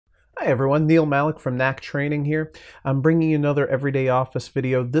Hi everyone, Neil Malik from Knack Training here. I'm bringing you another Everyday Office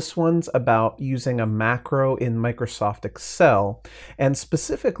video. This one's about using a macro in Microsoft Excel. And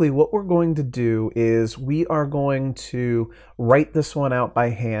specifically what we're going to do is we are going to write this one out by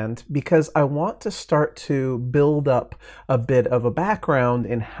hand because I want to start to build up a bit of a background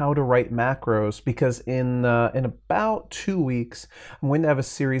in how to write macros, because in about 2 weeks I'm going to have a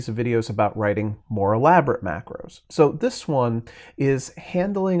series of videos about writing more elaborate macros. So this one is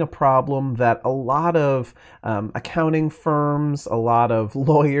handling a problem that a lot of accounting firms, a lot of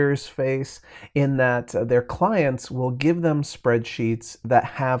lawyers face, in that their clients will give them spreadsheets that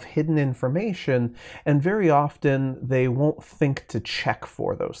have hidden information, and very often they won't think to check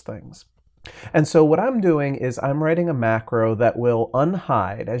for those things. And so what I'm doing is I'm writing a macro that will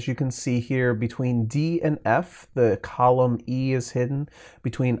unhide. As you can see here, between D and F, the column E is hidden.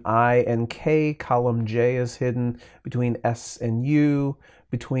 Between I and K, column J is hidden. Between S and U,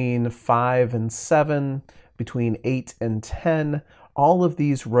 between 5 and 7, between 8 and 10, all of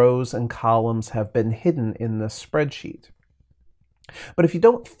these rows and columns have been hidden in this spreadsheet. But if you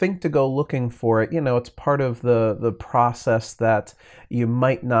don't think to go looking for it, it's part of the process that you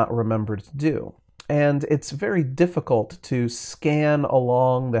might not remember to do. And it's very difficult to scan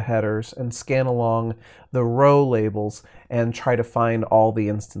along the headers and scan along the row labels and try to find all the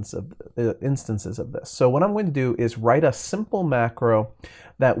instances of this. So what I'm going to do is write a simple macro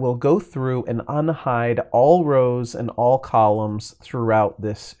that will go through and unhide all rows and all columns throughout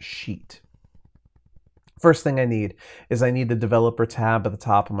this sheet. First thing I need the developer tab at the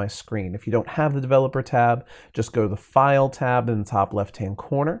top of my screen. If you don't have the developer tab, just go to the File tab in the top left-hand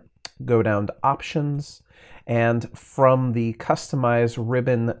corner, go down to Options, and from the Customize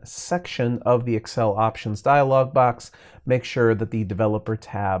ribbon section of the Excel Options dialog box, make sure that the developer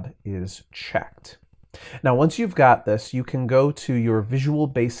tab is checked. Now, once you've got this, you can go to your Visual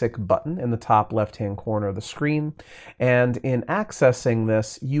Basic button in the top left-hand corner of the screen, and in accessing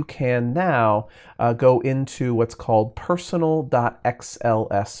this, you can now go into what's called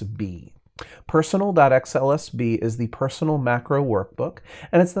personal.xlsb. Personal.xlsb is the personal macro workbook,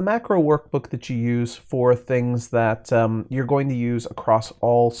 and it's the macro workbook that you use for things that you're going to use across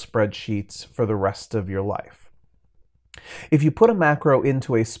all spreadsheets for the rest of your life. If you put a macro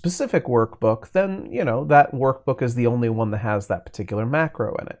into a specific workbook, then, that workbook is the only one that has that particular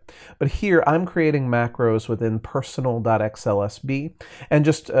macro in it. But here, I'm creating macros within personal.xlsb. And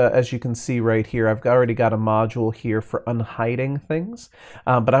just as you can see right here, I've already got a module here for unhiding things.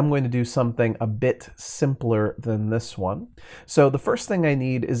 But I'm going to do something a bit simpler than this one. So the first thing I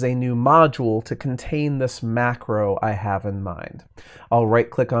need is a new module to contain this macro I have in mind. I'll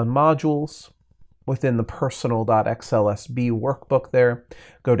right-click on Modules. Within the personal.xlsb workbook there,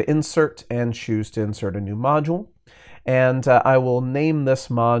 go to Insert and choose to insert a new module. And I will name this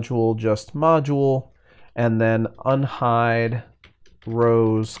module just Module, and then Unhide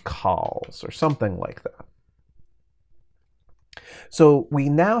Rows Calls, or something like that. So we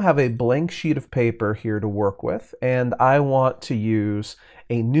now have a blank sheet of paper here to work with, and I want to use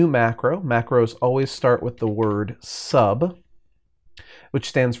a new macro. Macros always start with the word sub, which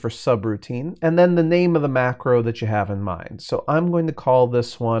stands for subroutine, and then the name of the macro that you have in mind. So I'm going to call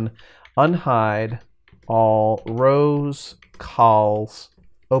this one unhide all rows, calls,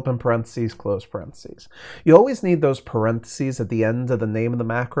 open parentheses, close parentheses. You always need those parentheses at the end of the name of the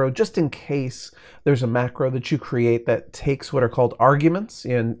macro, just in case there's a macro that you create that takes what are called arguments,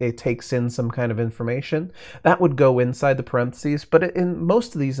 and it takes in some kind of information. That would go inside the parentheses, but in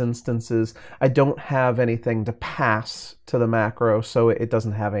most of these instances, I don't have anything to pass to the macro, so it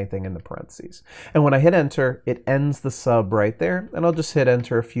doesn't have anything in the parentheses. And when I hit enter, it ends the sub right there, and I'll just hit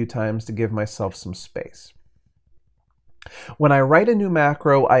enter a few times to give myself some space. When I write a new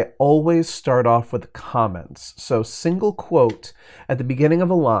macro, I always start off with comments. So single quote at the beginning of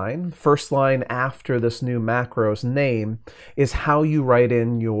a line, first line after this new macro's name, is how you write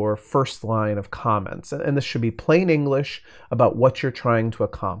in your first line of comments. And this should be plain English about what you're trying to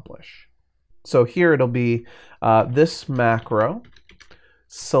accomplish. So here it'll be this macro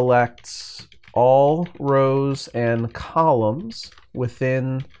selects all rows and columns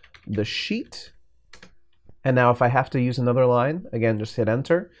within the sheet. And now if I have to use another line, again, just hit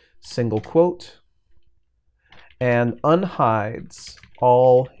enter, single quote, and unhides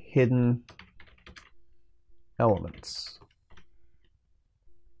all hidden elements.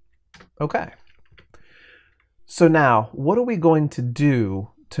 Okay. So now, what are we going to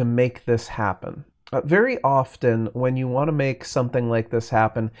do to make this happen? Very often when you want to make something like this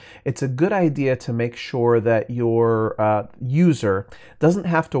happen, it's a good idea to make sure that your user doesn't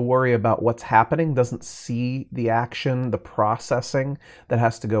have to worry about what's happening, doesn't see the action, the processing that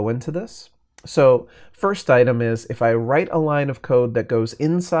has to go into this. So first item is if I write a line of code that goes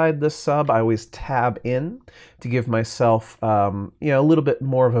inside this sub, I always tab in to give myself a little bit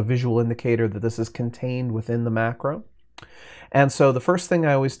more of a visual indicator that this is contained within the macro. And so the first thing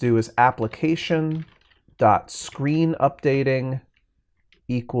I always do is application.screenUpdating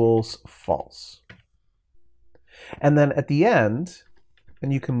equals false. And then at the end,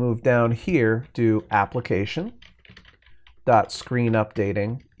 and you can move down here, do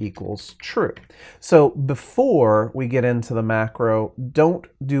application.screenUpdating equals true. So before we get into the macro, don't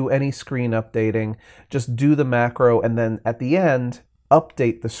do any screen updating, just do the macro, and then at the end,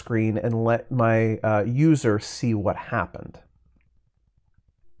 update the screen and let my user see what happened.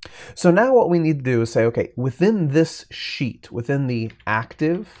 So now what we need to do is say, okay, within this sheet, within the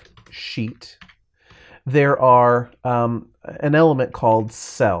active sheet, there are an element called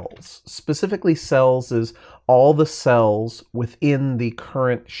cells. Specifically, cells is all the cells within the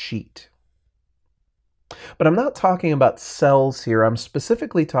current sheet. But I'm not talking about cells here. I'm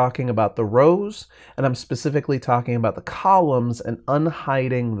specifically talking about the rows, and I'm specifically talking about the columns and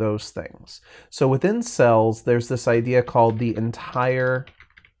unhiding those things. So within cells, there's this idea called the entire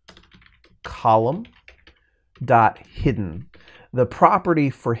column dot hidden. The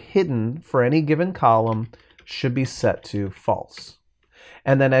property for hidden for any given column should be set to false.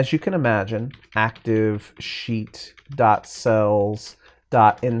 And then, as you can imagine, active sheet dot cells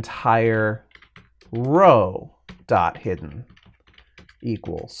dot entire row dot hidden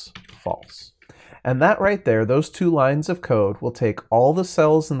equals false. And that right there, those two lines of code will take all the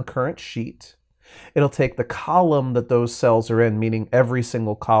cells in the current sheet. It'll take the column that those cells are in, meaning every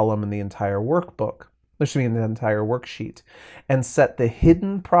single column in the entire workbook, which means the entire worksheet, and set the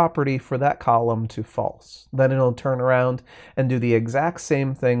hidden property for that column to false. Then it'll turn around and do the exact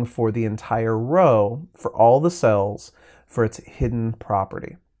same thing for the entire row, for all the cells, for its hidden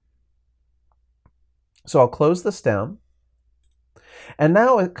property. So I'll close this down. And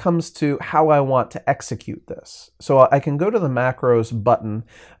now it comes to how I want to execute this. So I can go to the macros button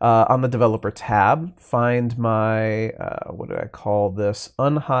on the developer tab, find my, what did I call this?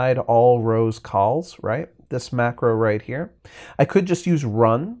 Unhide all rows calls, right? This macro right here. I could just use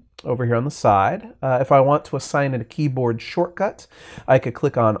run over here on the side. If I want to assign it a keyboard shortcut, I could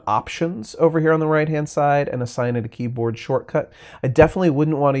click on options over here on the right hand side and assign it a keyboard shortcut. I definitely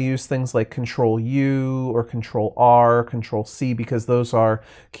wouldn't want to use things like Control U or Control R, Control C, because those are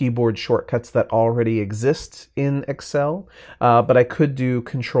keyboard shortcuts that already exist in Excel. But I could do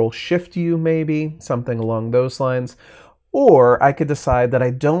Control Shift U maybe, something along those lines. Or I could decide that I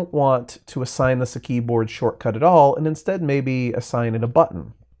don't want to assign this a keyboard shortcut at all and instead maybe assign it a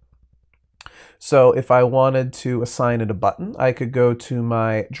button. So if I wanted to assign it a button, I could go to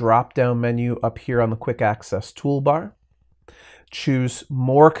my drop-down menu up here on the Quick Access toolbar, choose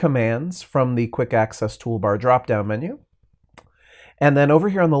More Commands from the Quick Access toolbar drop-down menu, and then over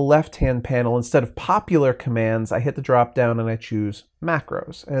here on the left-hand panel, instead of popular commands, I hit the drop-down and I choose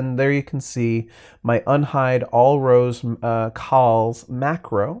macros. And there you can see my unhide all rows calls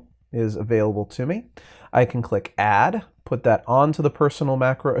macro is available to me. I can click Add, put that onto the personal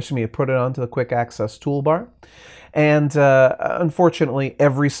macro, put it onto the Quick Access toolbar. And unfortunately,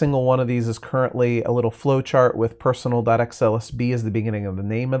 every single one of these is currently a little flowchart with personal.xlsb as the beginning of the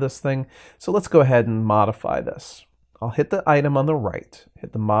name of this thing. So let's go ahead and modify this. I'll hit the item on the right,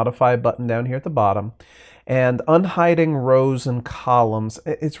 hit the Modify button down here at the bottom, and unhiding rows and columns.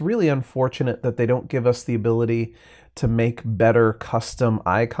 It's really unfortunate that they don't give us the ability to make better custom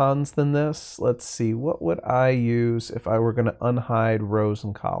icons than this. Let's see, what would I use if I were going to unhide rows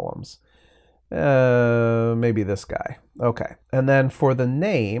and columns? Maybe this guy. Okay, and then for the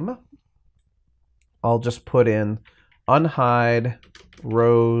name, I'll just put in unhide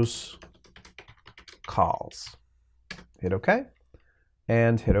rows calls. Hit OK,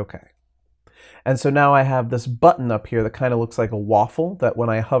 and hit OK. And so now I have this button up here that kind of looks like a waffle that when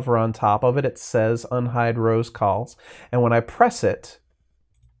I hover on top of it, it says unhide rows calls. And when I press it,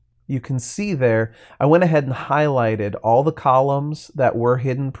 you can see there, I went ahead and highlighted all the columns that were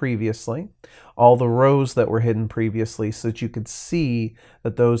hidden previously, all the rows that were hidden previously, so that you could see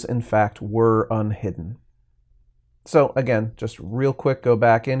that those in fact were unhidden. So again, just real quick, go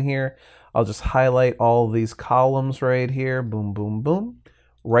back in here. I'll just highlight all of these columns right here, boom, boom, boom.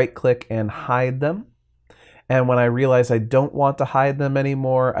 Right click and hide them. And when I realize I don't want to hide them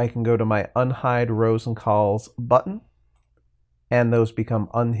anymore, I can go to my unhide rows and calls button and those become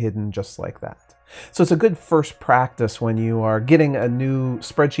unhidden just like that. So it's a good first practice when you are getting a new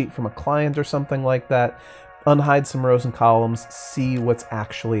spreadsheet from a client or something like that. Unhide some rows and columns, see what's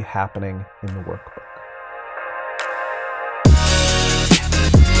actually happening in the workbook.